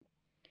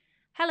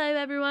Hello,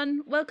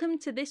 everyone. Welcome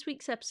to this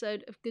week's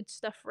episode of Good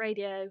Stuff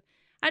Radio.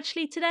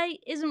 Actually, today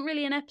isn't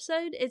really an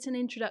episode, it's an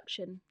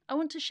introduction. I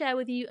want to share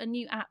with you a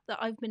new app that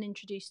I've been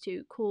introduced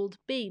to called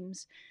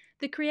Beams.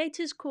 The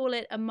creators call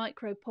it a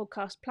micro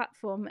podcast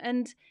platform,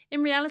 and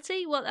in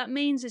reality, what that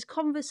means is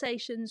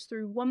conversations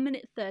through 1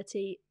 minute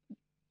 30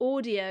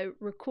 audio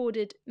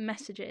recorded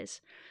messages.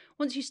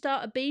 Once you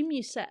start a Beam,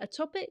 you set a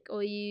topic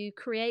or you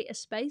create a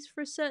space for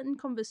a certain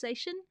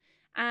conversation,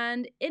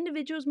 and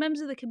individuals,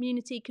 members of the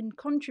community, can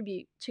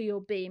contribute to your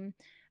Beam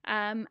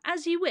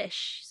as you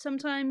wish.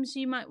 Sometimes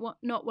you might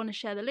not want to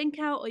share the link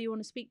out, or you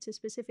want to speak to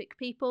specific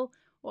people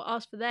or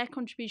ask for their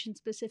contribution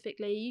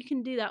specifically. You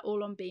can do that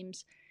all on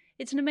Beams.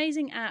 It's an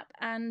amazing app,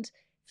 and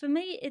for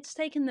me, it's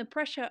taken the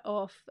pressure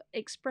off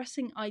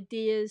expressing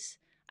ideas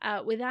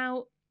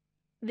without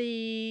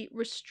the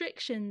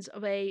restrictions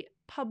of a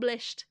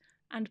published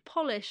and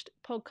polished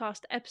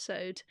podcast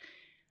episode.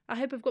 I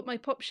hope I've got my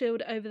pop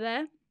shield over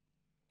there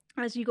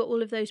as you got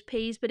all of those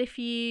P's, but if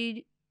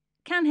you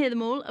can hear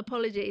them all,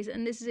 apologies.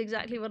 And this is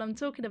exactly what I'm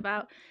talking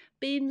about.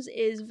 Beams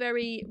is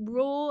very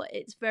raw,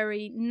 it's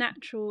very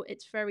natural,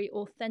 it's very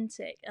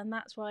authentic, and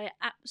that's why I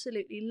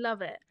absolutely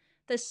love it.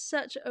 There's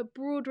such a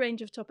broad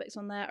range of topics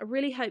on there. I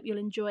really hope you'll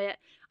enjoy it.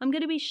 I'm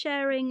going to be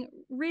sharing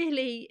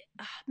really,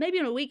 maybe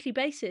on a weekly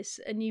basis,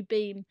 a new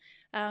Beam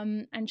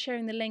and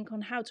sharing the link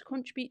on how to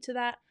contribute to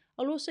that.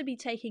 I'll also be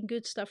taking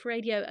Good Stuff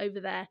Radio over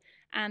there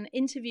and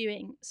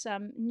interviewing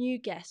some new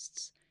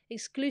guests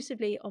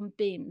exclusively on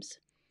Beams.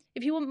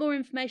 If you want more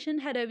information,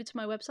 head over to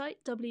my website,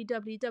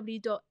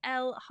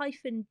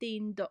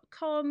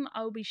 www.l-dean.com.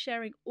 I will be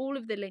sharing all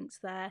of the links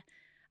there,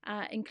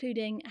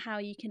 including how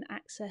you can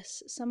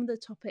access some of the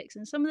topics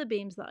and some of the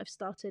Beams that I've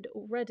started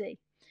already.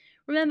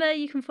 Remember,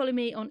 you can follow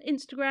me on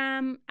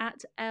Instagram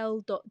at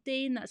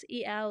l.dean, that's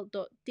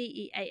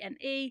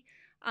el.deane.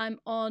 I'm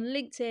on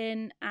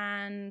LinkedIn,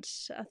 and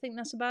I think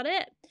that's about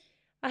it.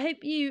 I hope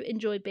you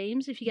enjoy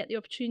Beams if you get the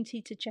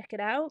opportunity to check it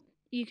out.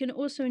 You can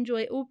also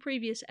enjoy all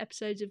previous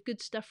episodes of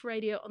Good Stuff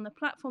Radio on the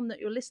platform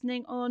that you're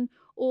listening on,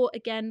 or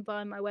again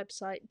via my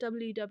website,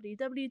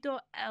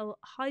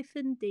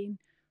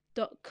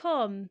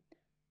 www.l-dean.com.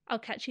 I'll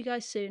catch you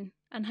guys soon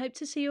and hope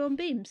to see you on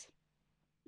Beams.